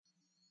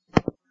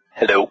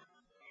Hello.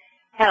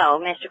 Hello,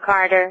 Mr.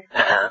 Carter.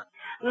 Uh-huh.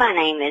 My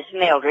name is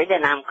Mildred,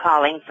 and I'm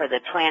calling for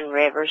the Twin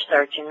Rivers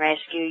Search and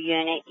Rescue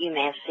Unit. You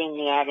may have seen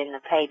the ad in the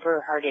paper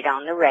or heard it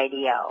on the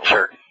radio.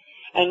 Sure.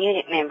 And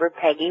unit member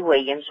Peggy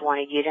Williams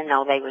wanted you to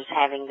know they was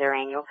having their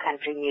annual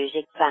country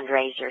music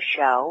fundraiser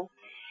show.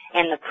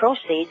 And the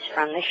proceeds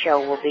from the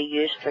show will be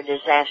used for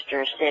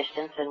disaster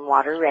assistance and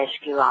water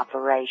rescue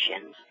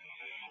operations.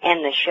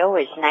 And the show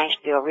is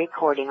Nashville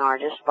recording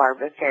artist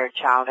Barbara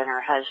Fairchild and her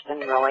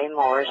husband Roy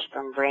Morris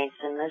from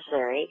Branson,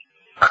 Missouri.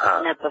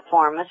 And the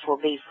performance will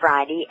be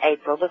Friday,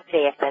 April the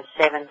 5th at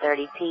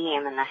 7:30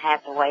 p.m. in the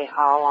Hathaway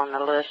Hall on the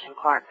Lewis and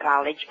Clark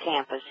College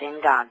campus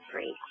in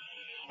Godfrey.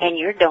 And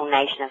your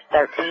donation of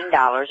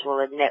 $13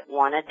 will admit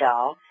one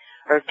adult,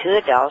 or two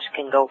adults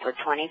can go for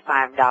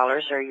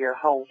 $25, or your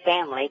whole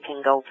family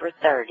can go for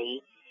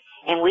 $30.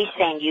 And we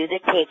send you the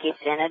tickets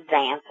in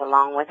advance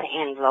along with the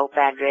envelope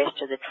addressed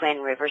to the Twin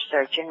Rivers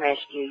Search and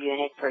Rescue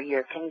Unit for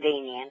your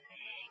convenience.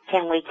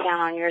 Can we count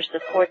on your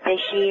support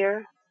this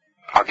year?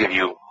 I'll give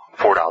you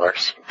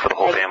 $4 for the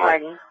whole family.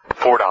 Pardon?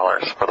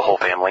 $4 for the whole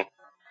family.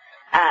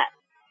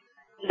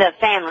 The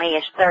family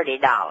is $30.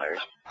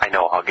 I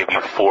know. I'll give you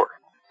 $4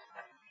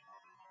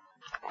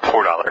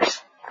 for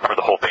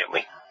the whole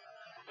family.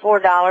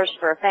 $4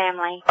 for a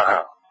family?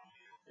 Uh-huh.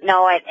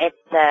 No,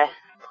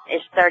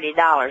 it's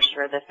 $30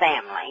 for the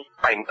family.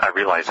 I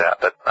realize that,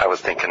 but I was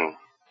thinking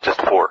just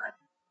 $4.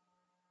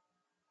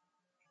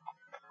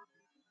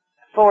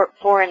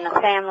 Four in the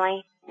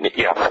family?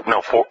 Yeah,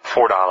 no,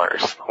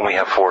 $4. We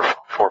have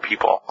four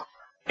people.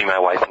 Me, my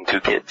wife, and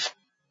 2 kids.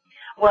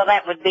 Well,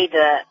 that would be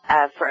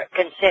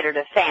considered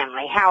a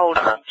family. How old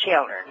are the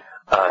children?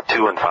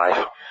 2 and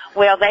 5.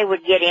 Well, they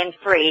would get in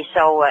free,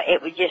 so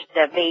it would just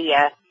be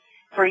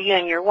for you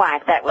and your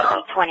wife. That would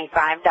be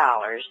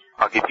 $25.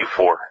 I'll give you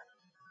 $4.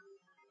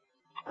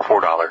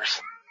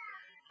 $4.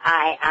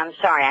 I'm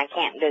sorry, I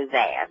can't do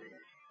that.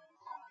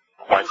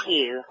 Thank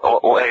you. Oh,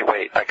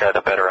 wait, I got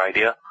a better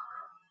idea.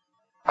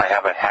 I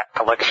have a hat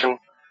collection.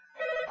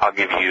 I'll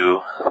give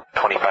you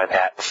 25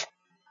 hats.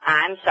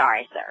 I'm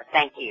sorry, sir.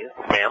 Thank you.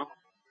 Ma'am?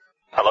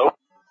 Hello?